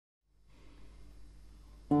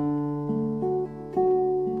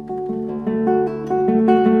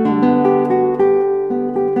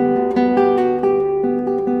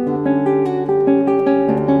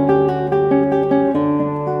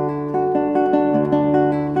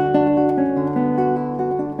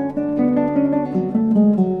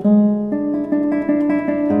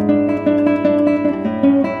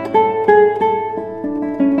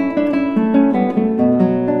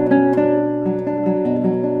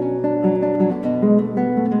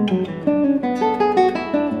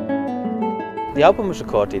The album was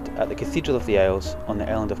recorded at the Cathedral of the Isles on the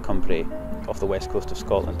island of Cumbrae off the west coast of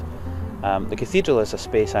Scotland. The cathedral is a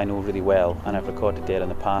space I know really well, and I've recorded there in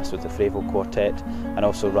the past with the Fravel Quartet and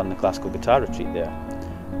also run the classical guitar retreat there.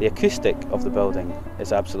 The acoustic of the building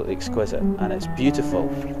is absolutely exquisite, and it's beautiful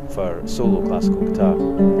for solo classical guitar.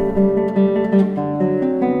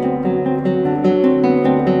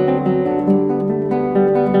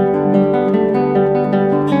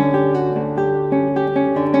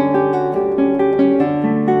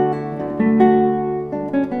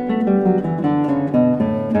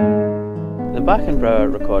 The Bach Brouwer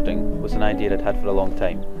recording was an idea I'd had for a long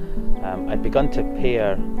time. I'd begun to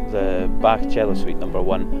pair the Bach Cello Suite No.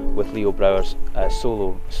 1 with Leo Brouwer's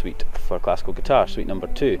solo suite for classical guitar, Suite No.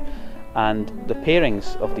 2, and the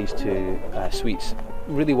pairings of these two suites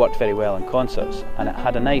really worked very well in concerts, and it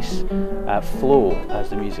had a nice flow as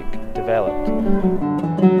the music developed.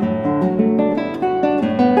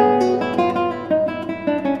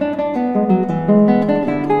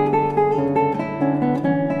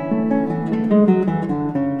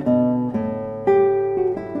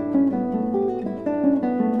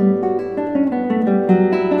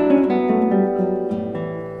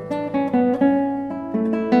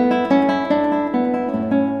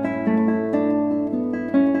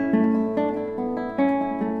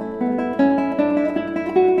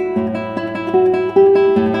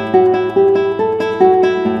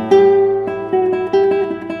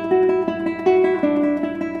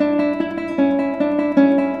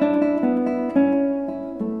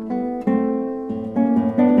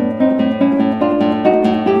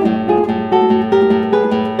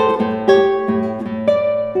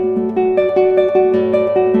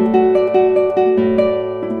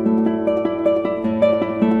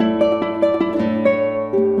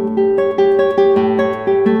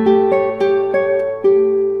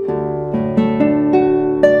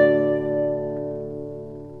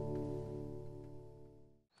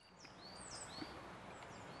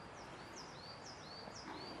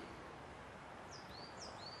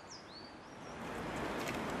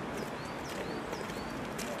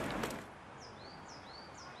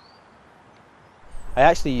 I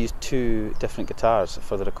actually used two different guitars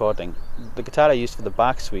for the recording. The guitar I used for the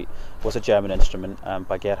Bach suite was a German instrument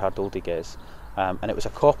by Gerhard Oldiges, and it was a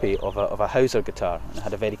copy of a Hauser guitar, and it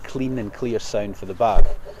had a very clean and clear sound for the Bach.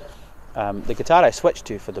 The guitar I switched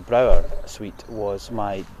to for the Brouwer suite was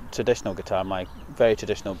my traditional guitar, my very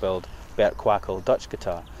traditional build Bert Quackel Dutch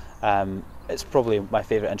guitar. It's probably my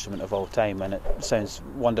favourite instrument of all time, and it sounds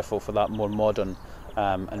wonderful for that more modern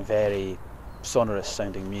and very sonorous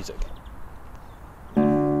sounding music.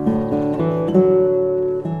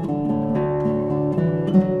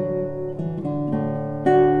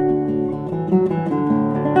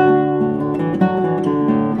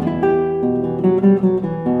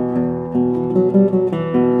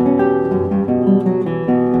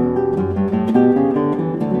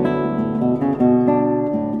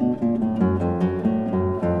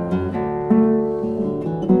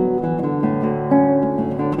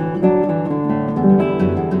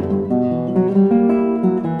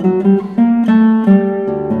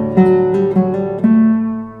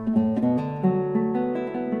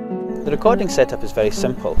 The recording setup is very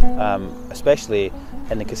simple, especially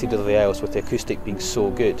in the Cathedral of the Isles with the acoustic being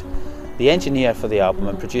so good. The engineer for the album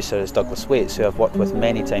and producer is Douglas Waits, who I've worked with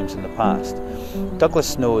many times in the past.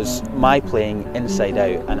 Douglas knows my playing inside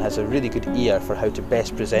out and has a really good ear for how to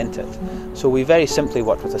best present it. So we very simply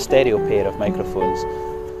worked with a stereo pair of microphones,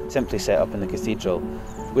 simply set up in the cathedral.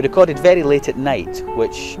 We recorded very late at night,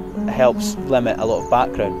 which helps limit a lot of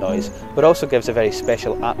background noise, but also gives a very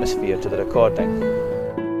special atmosphere to the recording.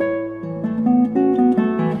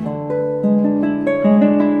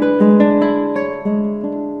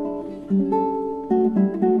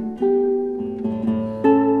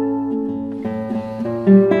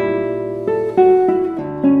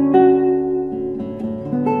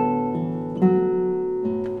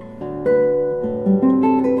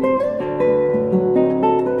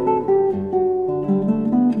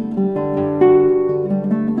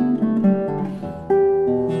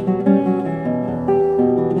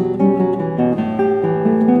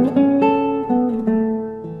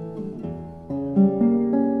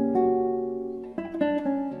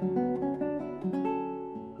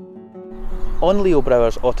 On Leo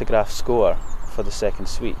Brouwer's autograph score for the second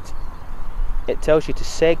suite, it tells you to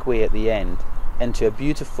segue at the end into a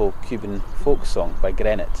beautiful Cuban folk song by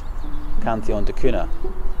Grenet, Canción de Cuna.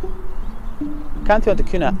 Canción de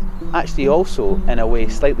Cuna actually also, in a way,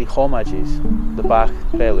 slightly homages the Bach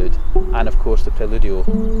prelude and of course the Preludio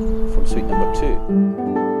from Suite No.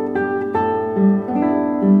 2.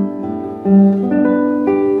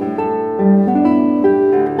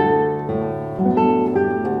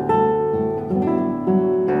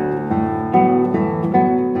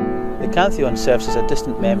 Pantheon serves as a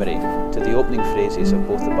distant memory to the opening phrases of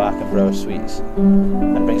both the Bach and Brouwer suites,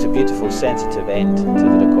 and brings a beautiful, sensitive end to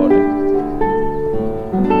the recording.